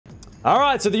All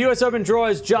right, so the US Open draw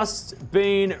has just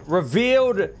been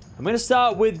revealed. I'm going to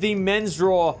start with the men's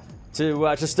draw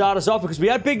to start us off because we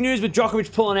had big news with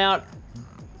Djokovic pulling out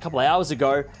a couple of hours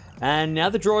ago. And now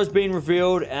the draw has been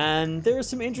revealed, and there are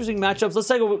some interesting matchups. Let's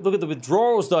take a look at the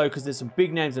withdrawals, though, because there's some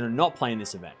big names that are not playing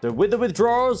this event. So with the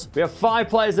withdrawals, we have 5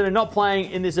 players that are not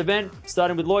playing in this event,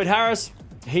 starting with Lloyd Harris.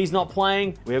 He's not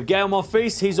playing. We have Gael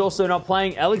Monfils. He's also not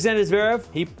playing. Alexander Zverev,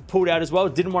 he pulled out as well.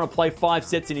 Didn't want to play 5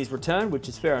 sets in his return, which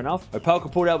is fair enough.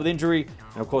 Opelka pulled out with injury.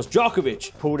 And, of course,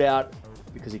 Djokovic pulled out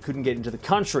because he couldn't get into the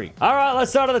country. All right, let's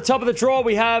start at the top of the draw.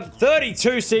 We have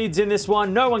 32 seeds in this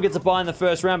one. No one gets a bye in the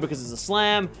first round because it's a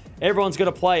slam. Everyone's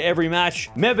going to play every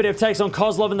match. Medvedev takes on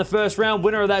Kozlov in the first round.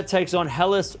 Winner of that takes on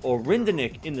Hellas or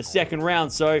Rinderknech in the second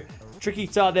round. So, tricky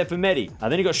start there for Medi.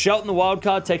 Then you got Shelton, the wild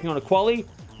card, taking on a quali.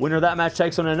 Winner of that match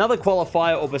takes on another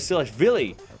qualifier or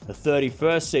Basilashvili, the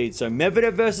 31st seed. So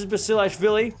Medvedev versus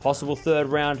Basilashvili, possible third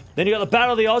round. Then you got the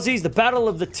battle of the Aussies, the battle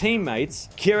of the teammates.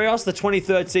 Kyrgios, the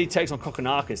 23rd seed, takes on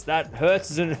Kokkinakis. That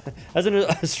hurts as an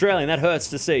Australian. That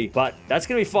hurts to see. But that's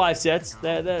going to be 5 sets.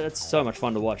 That's so much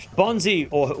fun to watch. Bonzi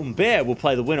or Humbert will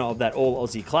play the winner of that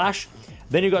all-Aussie clash.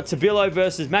 Then you've got Tabilo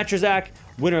versus Matrazak.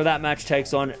 Winner of that match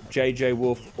takes on JJ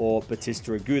Wolf or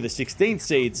Batista Agut, the 16th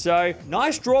seed. So,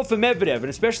 nice draw for Medvedev, and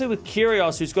especially with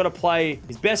Kyrgios, who's got to play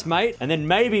his best mate, and then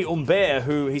maybe Humbert,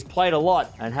 who he's played a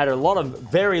lot and had a lot of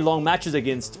very long matches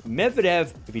against.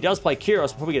 Medvedev, if he does play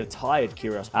Kyrgios, we'll probably get a tired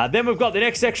Kyrgios. Then we've got the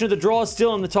next section of the draw,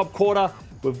 still in the top quarter.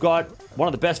 We've got one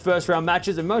of the best first-round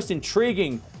matches and most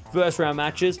intriguing first-round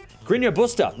matches. Grinja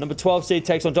Busta, number 12 seed,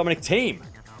 takes on Dominic Thiem,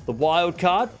 the wild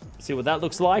card. See what that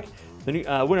looks like. The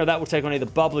winner of that will take on either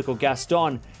Bublik or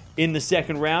Gaston in the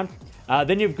second round.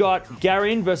 Then you've got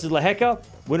Garin versus Lehecka.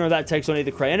 Winner of that takes on either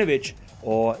Krajinovic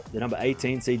or the number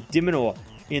 18 seed Diminor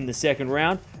in the second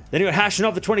round. Then you've got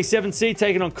Hashanov, the 27th seed,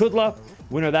 taking on Kudla.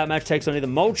 Winner of that match takes on either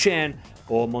Molchan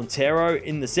or Montero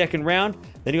in the second round.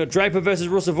 Then you've got Draper versus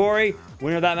Ruusuvuori.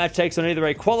 Winner of that match takes on either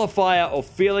a qualifier or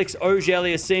Felix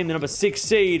Auger-Aliassime, the number 6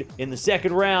 seed, in the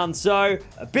second round. So,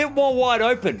 a bit more wide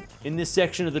open in this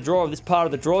section of the draw, this part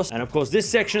of the draw. And, of course, this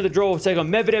section of the draw will take on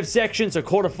Medvedev's section. So,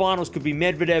 quarterfinals could be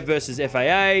Medvedev versus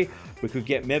FAA. We could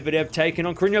get Medvedev taking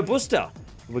on Grinja Busta.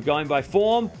 We're going by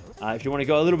form. If you want to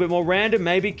go a little bit more random,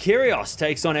 maybe Kyrgios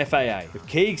takes on FAA. If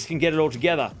Keegs can get it all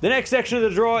together. The next section of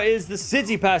the draw is the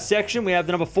Tsitsipas section. We have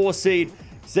the number 4 seed,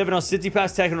 Stefanos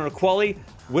Tsitsipas, taking on a quali.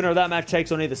 Winner of that match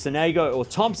takes on either Sonego or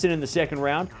Thompson in the second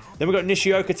round. Then we've got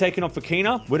Nishioka taking on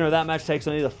Fokina. Winner of that match takes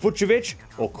on either Fucsovic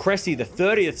or Cressy, the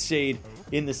 30th seed,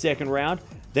 in the second round.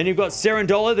 Then you've got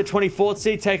Cerundolo, the 24th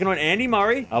seed, taking on Andy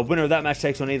Murray. Winner of that match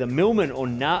takes on either Millman or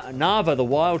Nava, the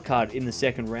wild card, in the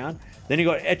second round. Then you've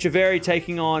got Echeverry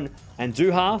taking on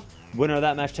Andujar. Winner of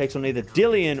that match takes on either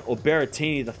Dillian or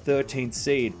Berrettini, the 13th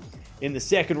seed, in the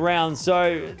second round.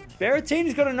 So,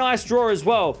 Berrettini's got a nice draw as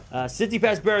well.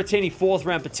 Tsitsipas, Berrettini, 4th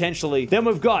round potentially. Then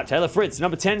we've got Taylor Fritz,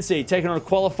 number 10 seed, taking on a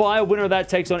qualifier. Winner of that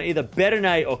takes on either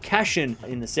Bedene or Cashin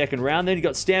in the second round. Then you've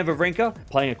got Stan Wawrinka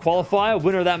playing a qualifier.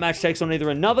 Winner of that match takes on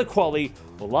either another quali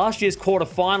or last year's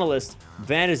quarterfinalist,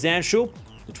 Van der Zandschulp,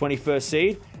 the 21st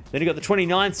seed. Then you've got the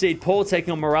 29th seed, Paul,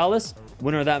 taking on Morales.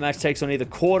 Winner of that match takes on either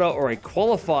quarter or a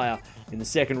qualifier in the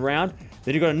second round.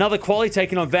 Then you've got another quali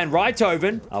taking on Van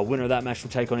Rijthoven. Winner of that match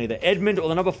will take on either Edmund or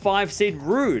the number 5 seed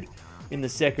Ruud in the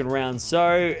second round.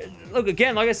 So, look,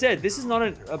 again, like I said, this is not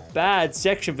a bad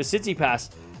section for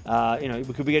Tsitsipas.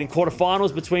 We could be getting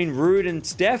quarterfinals between Ruud and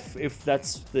Steph if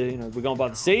that's we're going by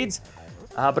the seeds.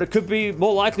 But it could be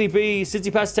more likely be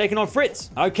Tsitsipas taking on Fritz.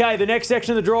 Okay, the next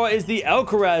section of the draw is the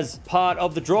Alcaraz part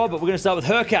of the draw, but we're going to start with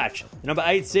Hurkacz. The number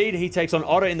 8 seed, he takes on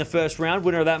Otter in the first round.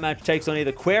 Winner of that match takes on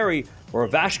either Query or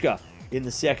Ivashka in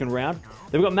the second round.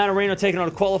 Then we've got Manarino taking on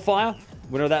a qualifier.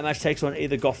 Winner of that match takes on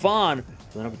either Goffin or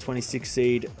the number 26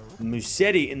 seed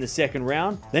Musetti in the second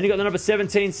round. Then you've got the number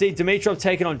 17 seed Dimitrov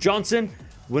taking on Johnson.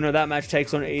 Winner of that match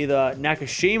takes on either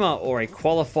Nakashima or a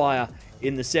qualifier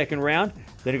in the second round.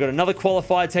 Then you've got another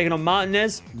qualifier taking on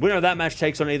Martinez. Winner of that match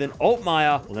takes on either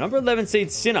Altmaier or the number 11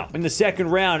 seed Sinner in the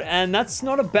second round. And that's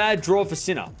not a bad draw for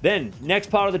Sinner. Then, next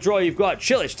part of the draw, you've got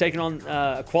Cilic taking on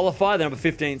a qualifier, the number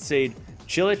 15 seed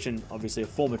Cilic, and obviously a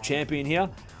former champion here.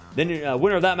 Then,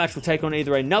 winner of that match will take on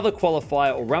either another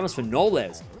qualifier or Ramos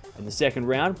Fernandez in the second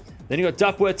round. Then you've got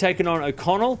Duckworth taking on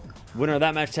O'Connell. Winner of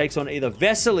that match takes on either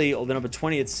Vesely or the number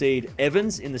 20th seed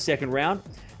Evans in the second round.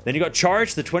 Then you got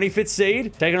Chorich, the 25th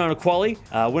seed, taking on a quali.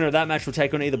 Winner of that match will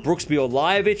take on either Brooksby or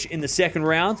Lajovic in the second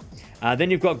round. Then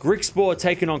you've got Grigspor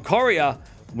taking on Correa.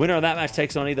 Winner of that match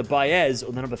takes on either Baez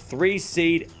or the number 3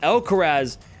 seed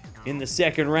Alcaraz in the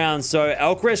second round. So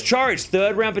Alcaraz, Chorich,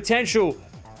 third round potential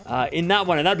in that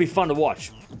one, and that'd be fun to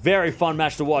watch. Very fun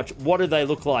match to watch. What do they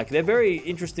look like? They're very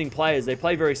interesting players. They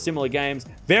play very similar games.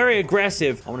 Very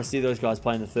aggressive. I want to see those guys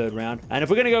play in the third round. And if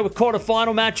we're going to go with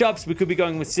quarterfinal matchups, we could be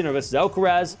going with Sinner versus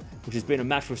Alcaraz, which has been a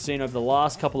match we've seen over the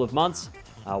last couple of months.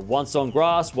 Once on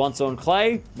grass, once on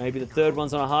clay. Maybe the third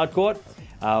one's on a hard court.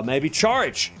 Maybe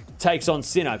Coric takes on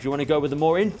Sinner if you want to go with a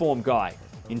more informed guy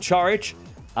in Coric.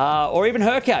 Or even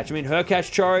Hurkacz. I mean,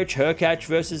 Hurkacz, Coric, Hurkacz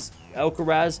versus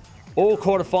Alcaraz. All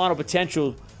quarterfinal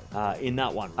potential in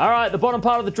that one. All right, the bottom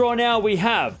part of the draw now, we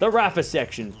have the Rafa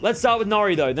section. Let's start with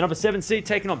Norrie, though. The number 7 seed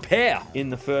taking on Pair in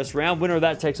the first round. Winner of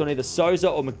that takes on either Souza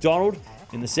or McDonald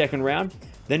in the second round.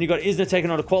 Then you've got Isner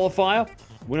taking on a qualifier.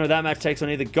 Winner of that match takes on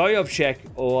either Gojovcek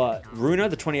or Rune,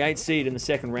 the 28th seed in the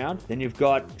second round. Then you've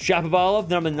got Shapovalov,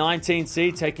 the number 19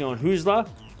 seed, taking on Huzla.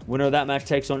 Winner of that match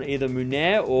takes on either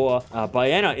Munair or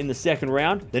Baena in the second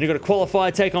round. Then you've got a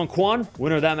qualifier take on Kwon.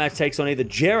 Winner of that match takes on either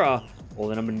Jera or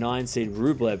the number 9 seed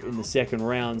Rublev in the second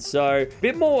round. So, a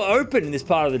bit more open in this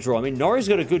part of the draw. I mean, Norrie's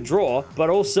got a good draw, but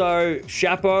also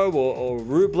Shapo or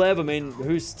Rublev, I mean,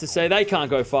 who's to say they can't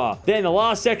go far? Then the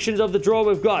last sections of the draw,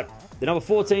 we've got the number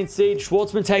 14 seed,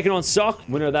 Schwartzman, taking on Sok.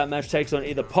 Winner of that match takes on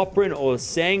either Poprin or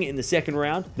Seng in the second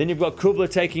round. Then you've got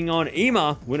Kubler taking on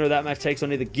Ema. Winner of that match takes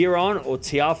on either Giron or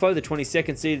Tiafo, the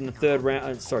 22nd seed in the third round.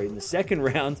 In the second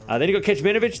round. Then you've got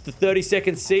Kecmanovic, the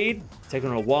 32nd seed, taking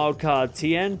on a wild card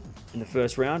Tien in the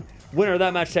first round. Winner of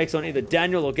that match takes on either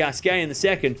Daniel or Gasquet in the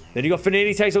second. Then you got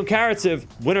Fanini takes on Karatsev.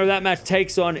 Winner of that match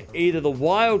takes on either the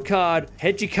wild card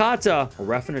Hejikata or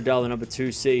Rafa Nadal, the number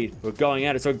 2 seed. We're going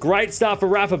at it. So a great start for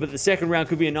Rafa, but the second round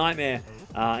could be a nightmare.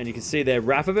 And you can see there,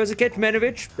 Rafa versus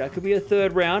Kecmanovic. That could be a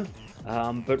third round.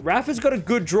 But Rafa's got a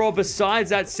good draw besides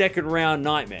that second round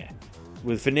nightmare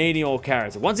with Fanini or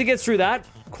Karatsev. Once he gets through that,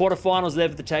 quarterfinals there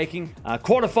for the taking.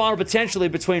 Quarterfinal potentially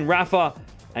between Rafa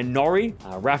and Norrie.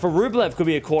 Rafa Rublev could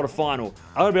be a quarterfinal.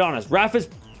 I gotta be honest, Rafa's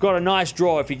got a nice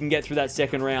draw if he can get through that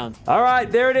second round. All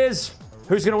right, there it is.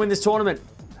 Who's gonna win this tournament?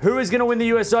 Who is gonna win the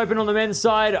US Open on the men's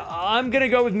side? I'm gonna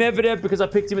go with Medvedev because I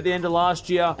picked him at the end of last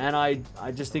year, and I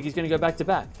just think he's gonna go back to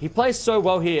back. He plays so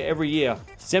well here every year.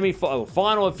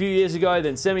 Final a few years ago,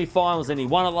 then semi-finals, then he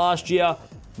won it last year.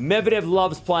 Medvedev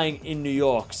loves playing in New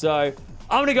York, so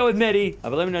I'm gonna go with Medi.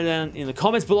 But let me know down in the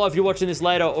comments below if you're watching this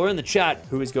later or in the chat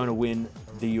who is going to win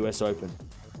the US Open.